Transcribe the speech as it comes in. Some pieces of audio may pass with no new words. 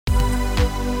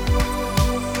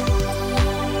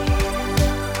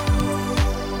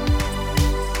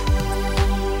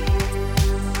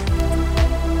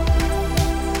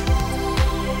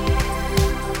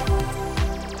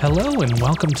Hello and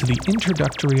welcome to the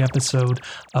introductory episode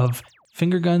of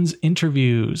Finger Guns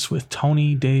Interviews with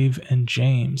Tony, Dave, and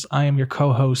James. I am your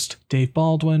co-host, Dave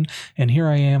Baldwin, and here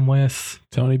I am with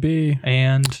Tony B.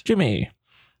 and Jimmy.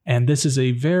 And this is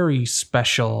a very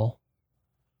special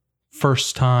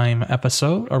first time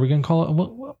episode. Are we going to call it?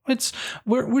 Well,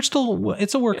 we're still,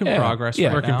 it's a work in progress. Yeah,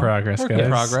 right work now. in progress, Work guys. in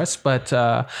progress. But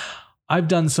I've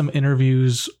done some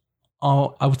interviews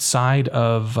all outside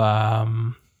of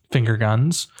Finger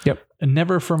Guns. Yep. And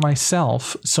never for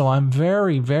myself. So I'm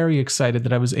very, very excited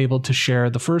that I was able to share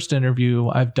the first interview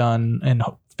I've done and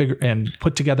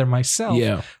put together myself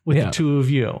with the two of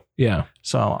you. Yeah.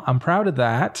 So I'm proud of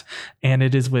that. And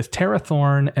it is with Tara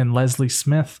Thorne and Lesley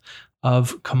Smith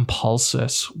of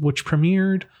Compulsus, which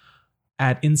premiered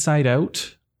at Inside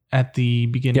Out at the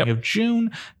beginning of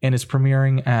June and is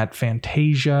premiering at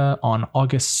Fantasia on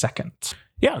August 2nd.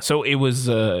 Yeah, so it was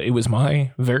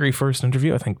my very first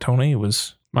interview. I think, Tony, it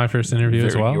was my first interview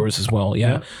as well. Yours as well,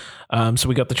 yeah. So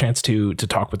we got the chance to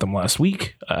talk with them last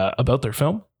week about their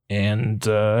film, and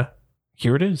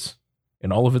here it is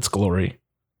in all of its glory.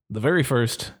 The very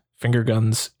first Finger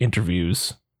Guns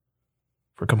interviews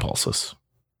for Compulsus.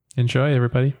 Enjoy,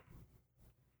 everybody.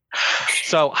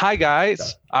 So, hi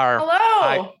guys. Hello.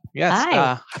 Hi. Yes.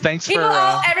 Hi. Thanks People,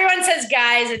 for. everyone says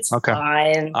guys. It's Okay.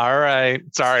 fine. All right.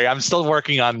 Sorry, I'm still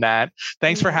working on that.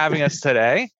 Thanks for having us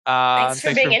today. Thanks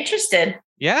for being interested.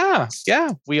 Yeah.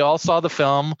 We all saw the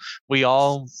film. We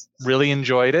all really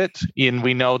enjoyed it, and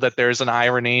we know that there's an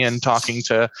irony in talking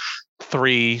to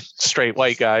three straight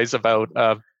white guys about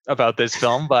this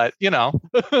film. But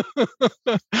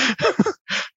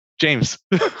James.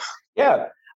 Yeah.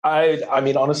 I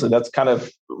mean, honestly, that's kind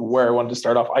of where I wanted to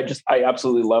start off. I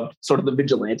absolutely loved sort of the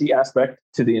vigilante aspect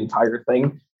to the entire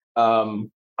thing. I'm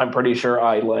pretty sure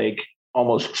I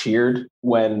almost cheered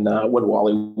when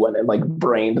Wally went and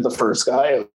brained the first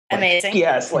guy. Amazing.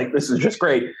 Yes, this is just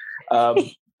great. But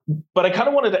I kind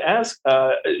of wanted to ask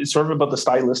sort of about the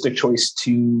stylistic choice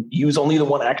to use only the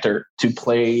one actor to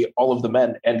play all of the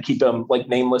men and keep them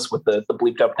nameless with the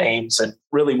bleeped up names and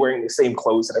really wearing the same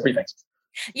clothes and everything.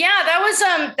 Yeah, that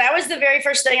was the very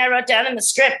first thing I wrote down in the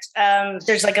script.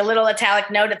 There's a little italic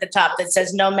note at the top that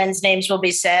says no men's names will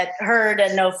be heard,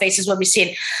 and no faces will be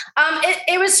seen.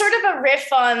 It was sort of a riff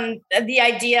on the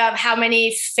idea of how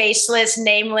many faceless,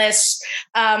 nameless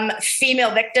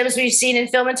female victims we've seen in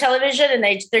film and television, and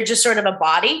they're just sort of a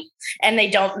body and they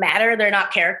don't matter. They're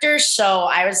not characters. So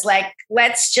I was like,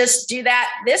 let's just do that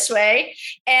this way.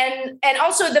 And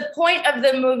also the point of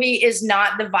the movie is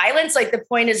not the violence. The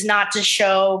point is not to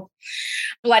show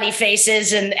bloody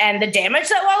faces and the damage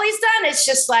that Wally's done. It's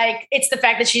just it's the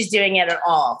fact that she's doing it at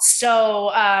all.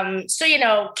 So,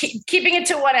 keeping it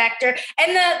to one actor.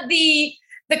 And the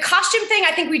costume thing,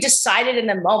 I think we decided in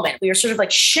the moment. We were sort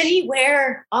of should he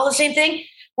wear all the same thing?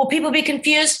 Will people be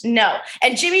confused? No.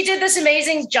 And Jimmy did this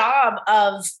amazing job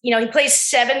of, he plays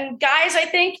 7 guys, I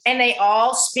think, and they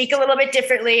all speak a little bit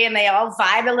differently and they all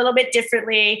vibe a little bit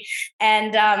differently.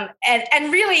 And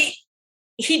really,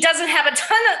 he doesn't have a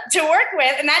ton to work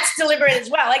with, and that's deliberate as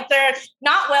well. They're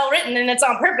not well written, and it's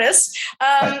on purpose. So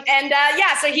I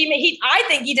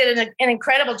think he did an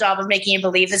incredible job of making you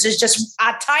believe this is just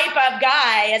a type of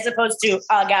guy as opposed to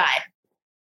a guy.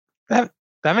 That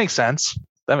makes sense.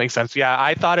 That makes sense. Yeah,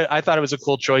 I thought it was a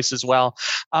cool choice as well.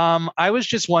 I was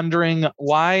just wondering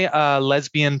why a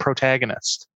lesbian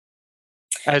protagonist,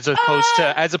 as opposed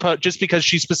just because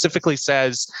she specifically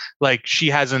says she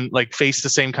hasn't faced the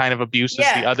same kind of abuse as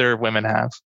the other women have.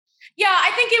 Yeah,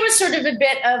 I think it was sort of a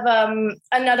bit of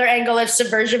another angle of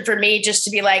subversion for me, just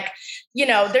to be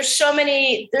there's so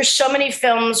many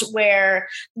films where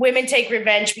women take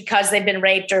revenge because they've been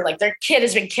raped or their kid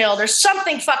has been killed or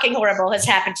something fucking horrible has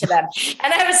happened to them.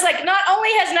 And I was not only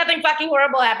has nothing fucking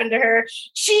horrible happened to her,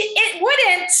 it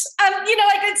wouldn't,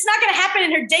 it's not going to happen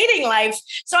in her dating life.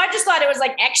 So I just thought it was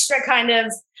extra kind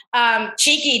of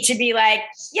cheeky to be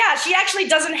she actually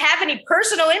doesn't have any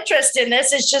personal interest in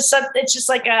this. It's just an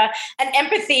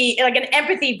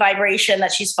empathy vibration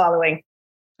that she's following.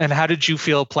 And how did you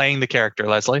feel playing the character,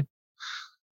 Lesley?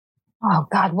 Oh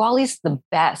God, Wally's the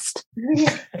best.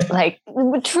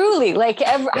 Truly,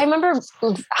 I remember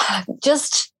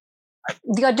just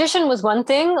the audition was one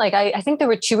thing. I think there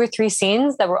were 2 or 3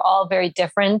 scenes that were all very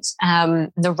different.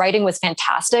 The writing was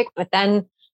fantastic, but then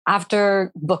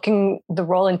after booking the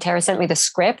role and Tara sent me the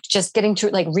script, just getting to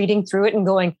reading through it and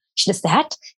going, she does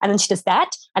that, and then she does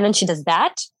that, and then she does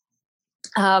that.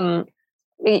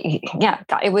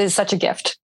 It was such a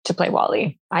gift to play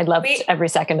Wally. I loved every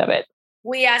second of it.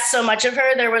 We asked so much of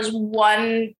her. There was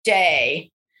one day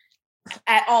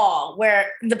at all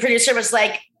where the producer was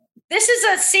this is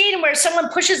a scene where someone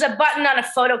pushes a button on a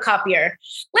photocopier.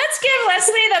 Let's give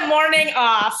Lesley the morning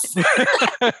off.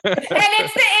 And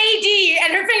it's the AD,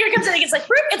 and her finger comes in and it's like,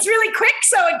 it's really quick.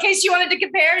 So in case you wanted to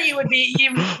compare, you wouldn't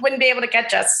be able to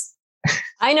catch us.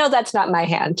 I know that's not my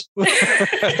hand.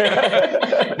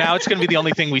 Now it's going to be the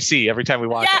only thing we see every time we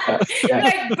watch it. Yeah.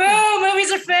 Like, boom,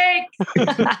 movies are fake.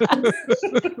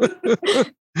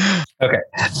 Okay,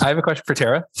 I have a question for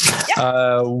Tara.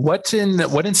 Yeah. What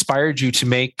inspired you to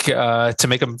make a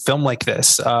film like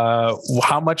this?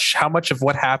 How much of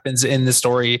what happens in the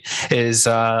story is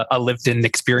a lived-in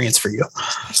experience for you?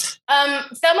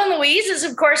 Thelma and Louise is,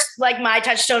 of course, like my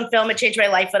touchstone film. It changed my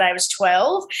life when I was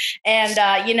 12, and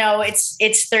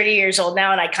it's 30 years old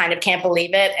now, and I kind of can't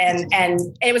believe it. And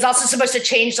it was also supposed to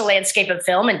change the landscape of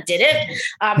film, and did it?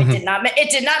 It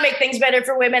did not make things better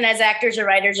for women as actors or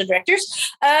writers or directors.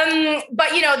 But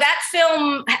that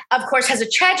film, of course, has a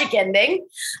tragic ending.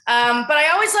 But I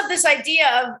always love this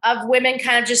idea of women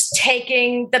kind of just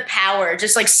taking the power,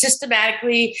 just like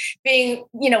systematically being,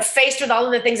 faced with all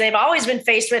of the things they've always been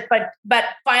faced with, but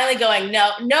finally going,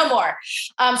 no more.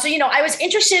 So I was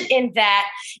interested in that.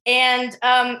 And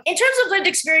in terms of lived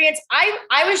experience,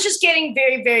 I was just getting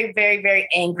very, very, very, very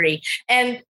angry.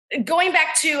 And going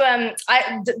back to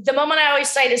the moment I always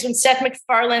cite is when Seth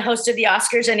MacFarlane hosted the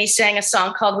Oscars and he sang a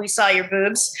song called "We Saw Your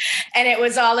Boobs," and it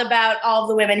was all about all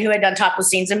the women who had done topless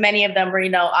scenes, and many of them were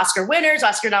Oscar winners,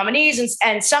 Oscar nominees,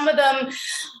 and some of them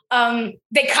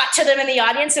they cut to them in the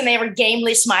audience and they were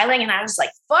gamely smiling, and I was like,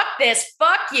 fuck this,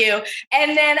 fuck you.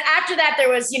 And then after that there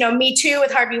was Me Too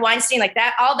with Harvey Weinstein, like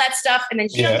that, all that stuff. And then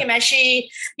Jian Ghomeshi,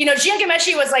 Jian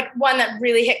Ghomeshi was like one that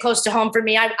really hit close to home for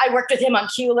me. I worked with him on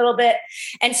Q a little bit,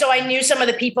 and so I knew some of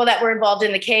the people that were involved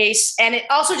in the case. And it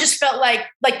also just felt like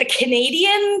the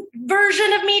Canadian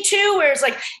version of Me Too, where it's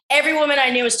like every woman I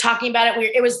knew was talking about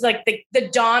it. It was like the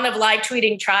dawn of live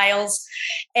tweeting trials,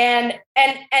 and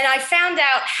I found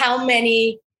out how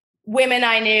many women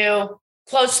I knew,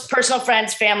 close personal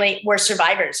friends, family, were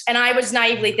survivors. And I was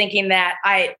naively thinking that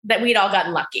we'd all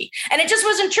gotten lucky. And it just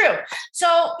wasn't true. So,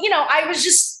 I was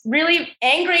just really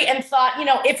angry and thought,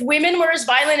 if women were as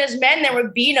violent as men, there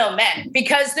would be no men,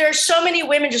 because there are so many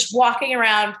women just walking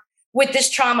around with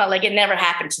this trauma like it never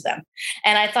happened to them.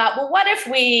 And I thought, well, what if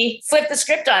we flip the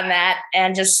script on that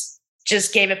and just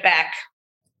gave it back?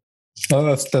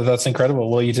 Oh, that's incredible.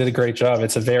 Well, you did a great job.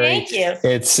 It's a very, thank you.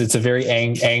 It's a very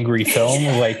angry film.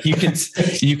 Like you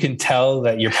can tell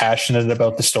that you're passionate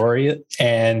about the story,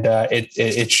 and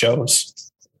it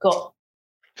shows. Cool.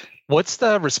 What's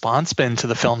the response been to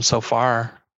the film so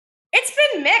far? It's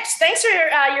been mixed. Thanks for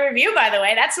your review, by the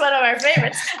way. That's one of our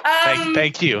favorites.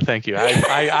 Thank you.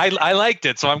 I liked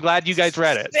it, so I'm glad you guys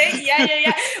read it.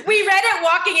 Yeah. We read it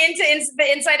walking into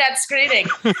the Inside Out screening.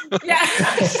 Yeah.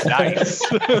 Nice.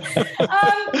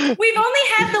 We've only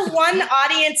had the one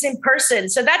audience in person,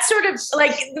 so that's sort of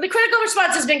like the critical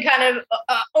response has been kind of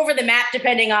over the map,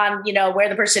 depending on where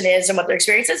the person is and what their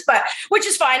experience is. But which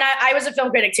is fine. I was a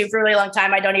film critic too for a really long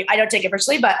time. I don't take it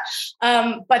personally, but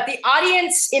the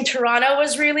audience in Toronto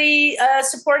was really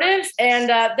supportive, and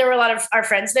there were a lot of our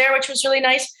friends there, which was really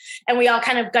nice. And we all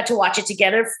kind of got to watch it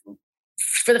together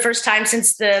for the first time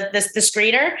since the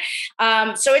screener.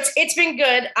 So it's been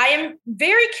good. I am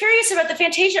very curious about the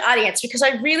Fantasia audience, because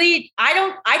I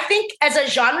think as a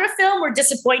genre film, we're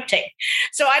disappointing.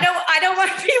 So I don't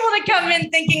want people to come in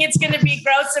thinking it's going to be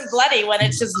gross and bloody when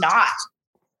it's just not.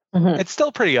 Mm-hmm. It's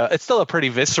still a pretty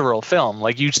visceral film.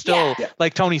 Like you still,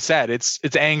 like Tony said, it's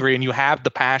angry and you have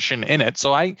the passion in it.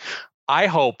 So I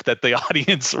hope that the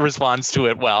audience responds to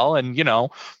it well. And,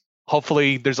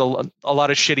 hopefully there's a lot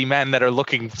of shitty men that are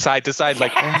looking side to side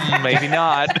like, maybe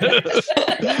not.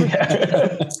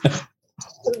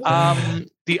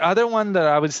 The other one that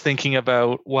I was thinking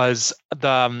about was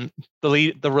the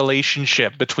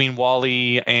relationship between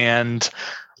Wally and,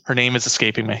 her name is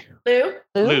escaping me.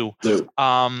 Lou.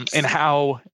 And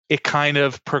how it kind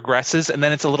of progresses, and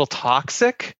then it's a little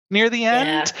toxic near the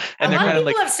end. Yeah. And they're kind of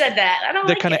people have said that.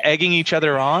 They're kind of egging each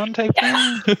other on type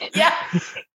thing. Yeah.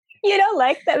 You don't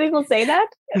like that people say that?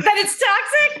 That it's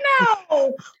toxic?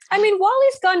 No. I mean,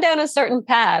 Wally's gone down a certain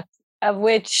path of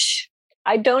which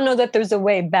I don't know that there's a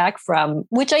way back from,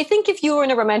 which I think if you were in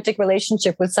a romantic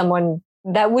relationship with someone,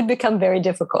 that would become very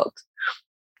difficult.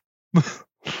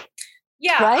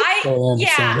 Yeah, right? a little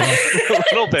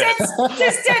bit.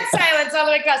 Just dead silence all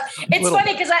the way across. It's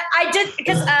funny because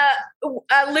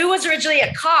Lou was originally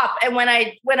a cop, and when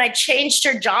I changed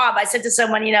her job, I said to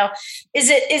someone, does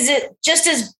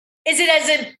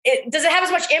it have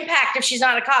as much impact if she's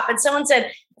not a cop? And someone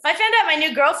said, if I found out my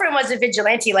new girlfriend was a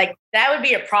vigilante, like that would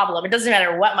be a problem. It doesn't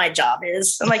matter what my job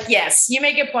is. I'm like, yes, you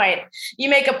make a point. You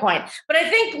make a point. But I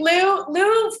think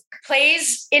Lou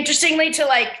plays interestingly to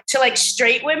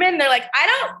straight women. They're like, I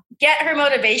don't get her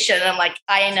motivation. And I'm like,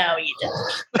 I know you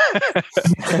don't.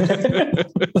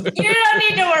 You don't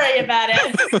need to worry about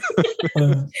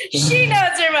it. She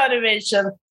knows her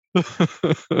motivation.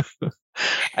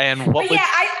 And what? Yeah,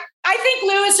 I think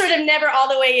Lou is sort of never all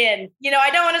the way in. You know, I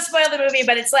don't want to spoil the movie,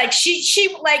 but it's like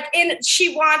she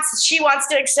wants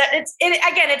to accept it.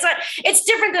 Again, it's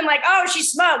different than like, oh, she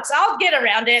smokes, I'll get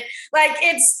around it. Like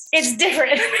it's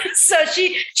different. So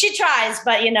she tries,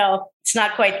 but you know, it's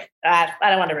not quite. I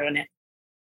don't want to ruin it.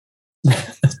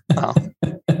 Oh,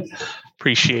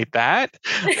 appreciate that.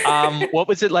 What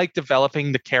was it like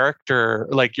developing the character,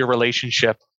 like your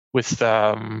relationship with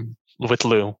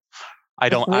Lou?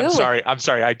 I'm sorry.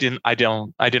 I didn't write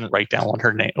down what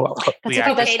her name. Well,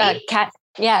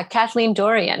 Kathleen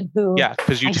Dorian, who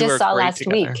because you I two just are saw great last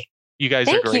together. week. You guys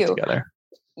are great together.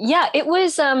 Yeah, it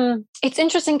was. It's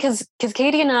interesting because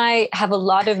Katie and I have a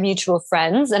lot of mutual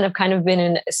friends and have kind of been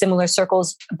in similar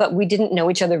circles, but we didn't know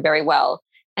each other very well.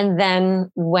 And then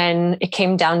when it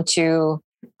came down to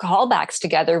callbacks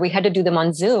together, we had to do them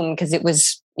on Zoom because it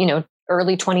was,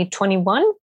 early 2021.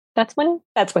 That's when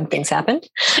things happened.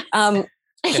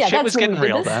 Shit was getting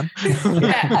real then.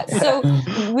 So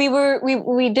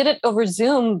we did it over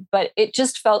Zoom, but it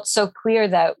just felt so clear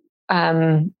that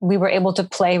we were able to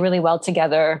play really well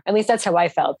together. At least that's how I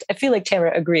felt. I feel like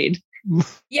Tara agreed.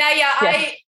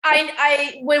 Yeah.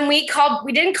 I when we called,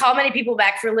 we didn't call many people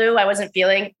back for Lou. I wasn't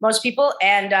feeling most people,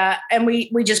 and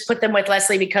we just put them with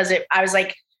Lesley because I was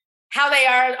like, how they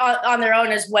are on their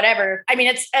own is whatever. I mean,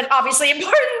 it's obviously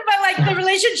important, but like the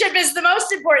relationship is the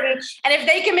most important. And if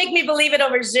they can make me believe it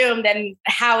over Zoom, then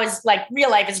how is like real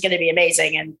life is going to be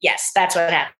amazing. And yes, that's what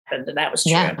happened. And that was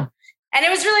true. Yeah. And it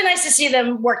was really nice to see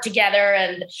them work together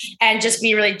and just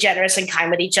be really generous and kind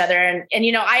with each other. And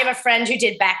I have a friend who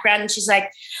did background, and she's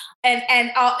like,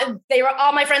 and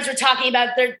all my friends were talking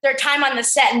about their time on the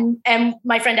set. And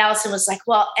my friend Allison was like,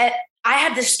 well, I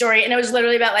had this story, and it was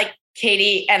literally about like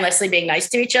Katie and Lesley being nice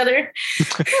to each other.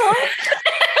 It's like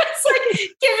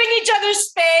giving each other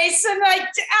space. And like,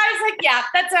 I was like, yeah,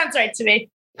 that sounds right to me.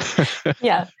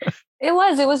 Yeah, it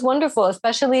was wonderful.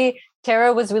 Especially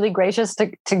Tara was really gracious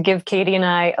to give Katie and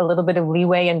I a little bit of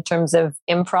leeway in terms of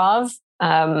improv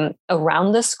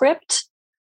around the script,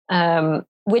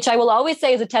 which I will always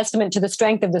say is a testament to the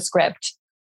strength of the script,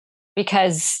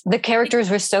 because the characters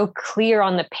were so clear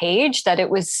on the page that it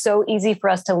was so easy for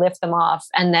us to lift them off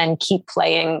and then keep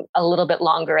playing a little bit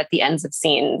longer at the ends of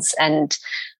scenes. And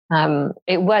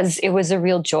it was a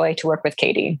real joy to work with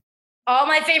Katie. All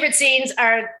my favorite scenes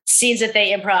are scenes that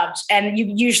they improv, and you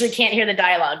usually can't hear the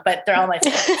dialogue, but they're all my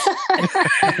favorites.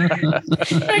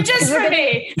 They're just for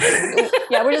me.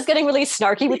 Yeah, we're just getting really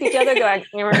snarky with each other, going,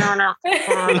 no.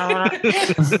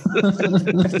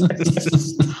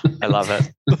 I love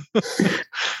it.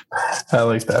 I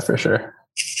like that for sure.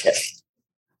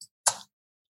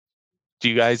 Do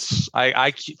you guys,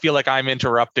 I feel like I'm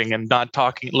interrupting and not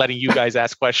talking, letting you guys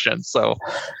ask questions. So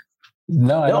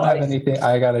No, I don't have anything.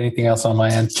 I got anything else on my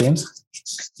end, James?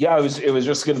 Yeah, it was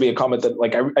just going to be a comment that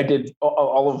like I did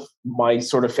all of my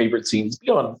sort of favorite scenes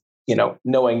beyond,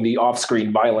 knowing the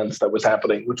off-screen violence that was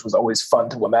happening, which was always fun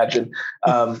to imagine,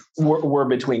 were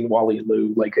between Wally and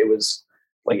Lou. Like it was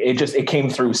like, it came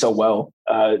through so well,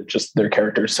 just their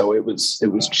characters. So it was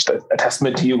just a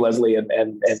testament to you, Lesley, and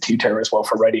to you, Tara, as well,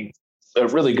 for writing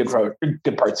really good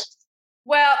parts.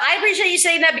 Well, I appreciate you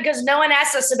saying that because no one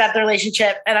asked us about the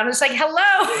relationship. And I'm just like,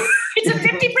 hello, it's a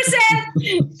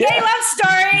 50% gay love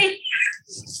story.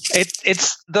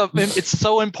 It's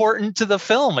so important to the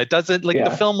film. It doesn't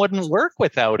the film wouldn't work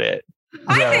without it.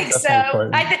 I think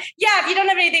so. If you don't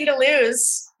have anything to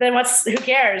lose, then who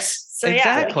cares? So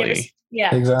exactly.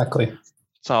 Exactly.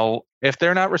 So if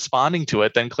they're not responding to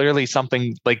it, then clearly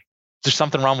there's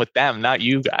something wrong with them, not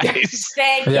you guys.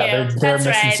 Thank you. They're That's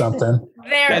missing right. something.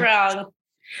 They're wrong.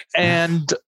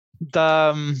 And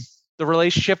the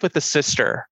relationship with the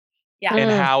sister,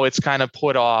 and how it's kind of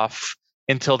put off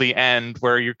until the end,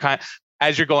 where you're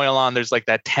as you're going along, there's like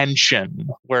that tension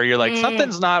where you're like,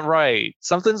 something's not right,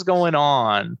 something's going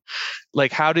on.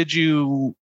 Like, how did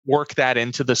you work that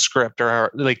into the script, or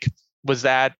like was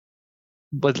that?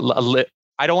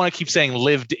 I don't want to keep saying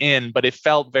lived in, but it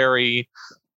felt very.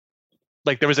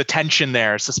 Like there was a tension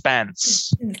there,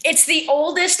 suspense. It's the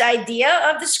oldest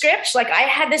idea of the script. Like I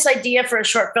had this idea for a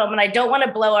short film, and I don't want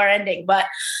to blow our ending, but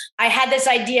I had this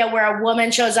idea where a woman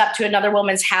shows up to another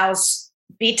woman's house,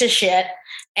 beat to shit,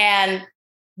 and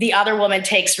the other woman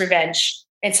takes revenge.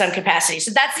 in some capacity.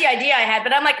 So that's the idea I had.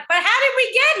 But I'm like, but how did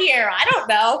we get here? I don't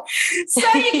know. So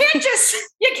you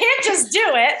can't just do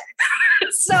it.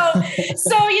 So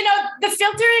the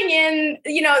filtering in,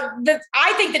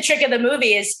 I think the trick of the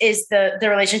movie is the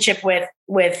relationship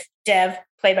with Dev,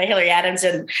 played by Hillary Adams,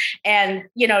 and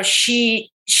she's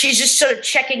just sort of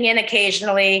checking in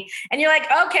occasionally, and you're like,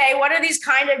 okay, what are these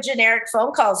kind of generic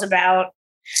phone calls about?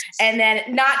 And then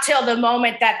not till the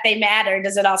moment that they matter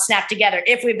does it all snap together,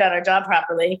 if we've done our job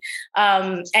properly.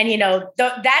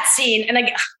 That scene,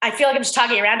 and I feel like I'm just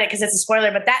talking around it because it's a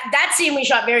spoiler, but that scene we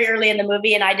shot very early in the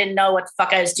movie, and I didn't know what the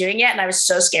fuck I was doing yet, and I was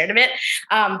so scared of it.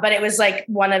 But it was like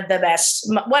one of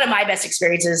my best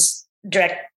experiences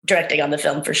directing on the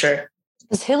film, for sure.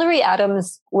 Hillary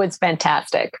Adams was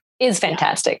fantastic. Is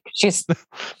fantastic. She's still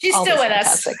with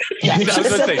us. Yeah. I was going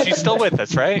to say, she's still with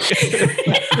us, right?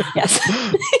 Yes.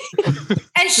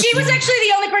 And she was actually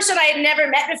the only person I had never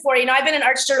met before. I've been an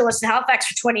arts journalist in Halifax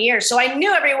for 20 years, so I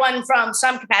knew everyone from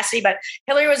some capacity, but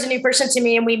Hillary was a new person to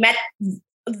me, and we met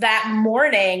that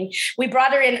morning. We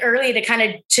brought her in early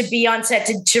to be on set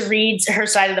to read her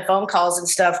side of the phone calls and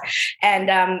stuff.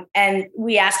 And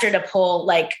we asked her to pull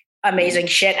like amazing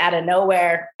shit out of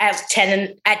nowhere at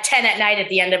 10 at night at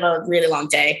the end of a really long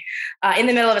day, in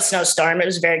the middle of a snowstorm. It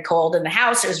was very cold in the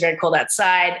house. It was very cold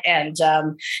outside. And,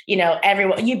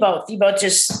 everyone, you both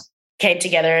just came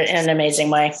together in an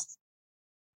amazing way.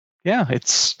 Yeah,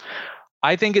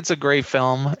 I think it's a great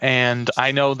film, and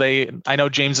I know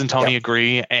James and Tony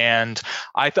agree. And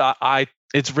I thought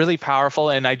it's really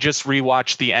powerful. And I just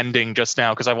rewatched the ending just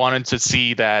now because I wanted to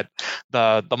see that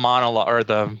the monologue or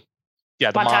the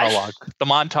monologue. The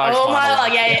montage. Oh,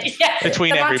 monologue. Yeah.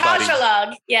 Between everybody. The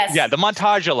montageologue. Yes. Yeah, the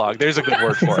montageologue. There's a good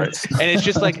word for it. And it's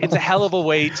just like, it's a hell of a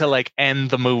way to like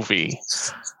end the movie.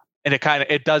 And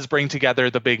it does bring together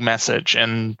the big message.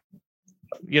 And,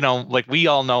 like we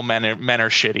all know men are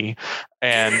shitty.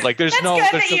 And like there's no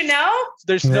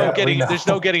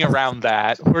getting around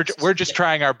that. We're just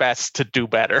trying our best to do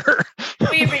better.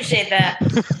 We appreciate that.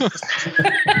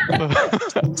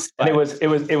 And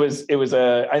it was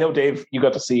I know Dave, you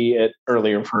got to see it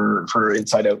earlier for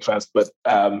Inside Out Fest, but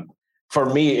for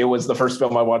me it was the first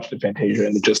film I watched at Fantasia,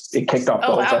 and it kicked off the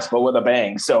whole festival with a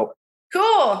bang. So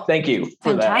cool. Thank you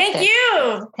for that.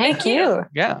 Thank you.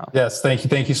 Yeah. Yes.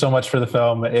 Thank you so much for the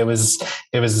film. It was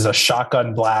a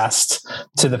shotgun blast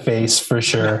to the face for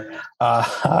sure.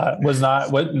 Was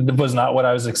not what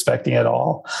I was expecting at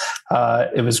all.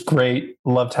 It was great.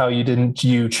 Loved how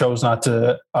you chose not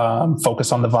to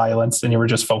focus on the violence, and you were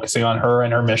just focusing on her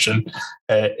and her mission.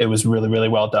 It was really, really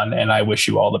well done, and I wish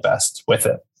you all the best with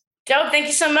it. Joe, thank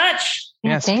you so much.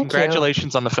 Yes,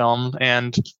 congratulations on the film,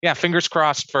 and fingers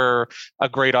crossed for a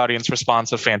great audience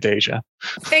response of Fantasia.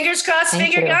 Fingers crossed,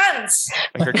 finger guns.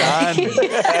 Finger guns.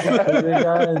 Finger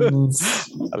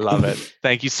guns. I love it.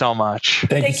 Thank you so much.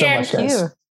 Thank you so much,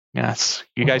 guys. Yes,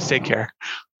 you guys take care.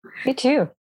 Me too.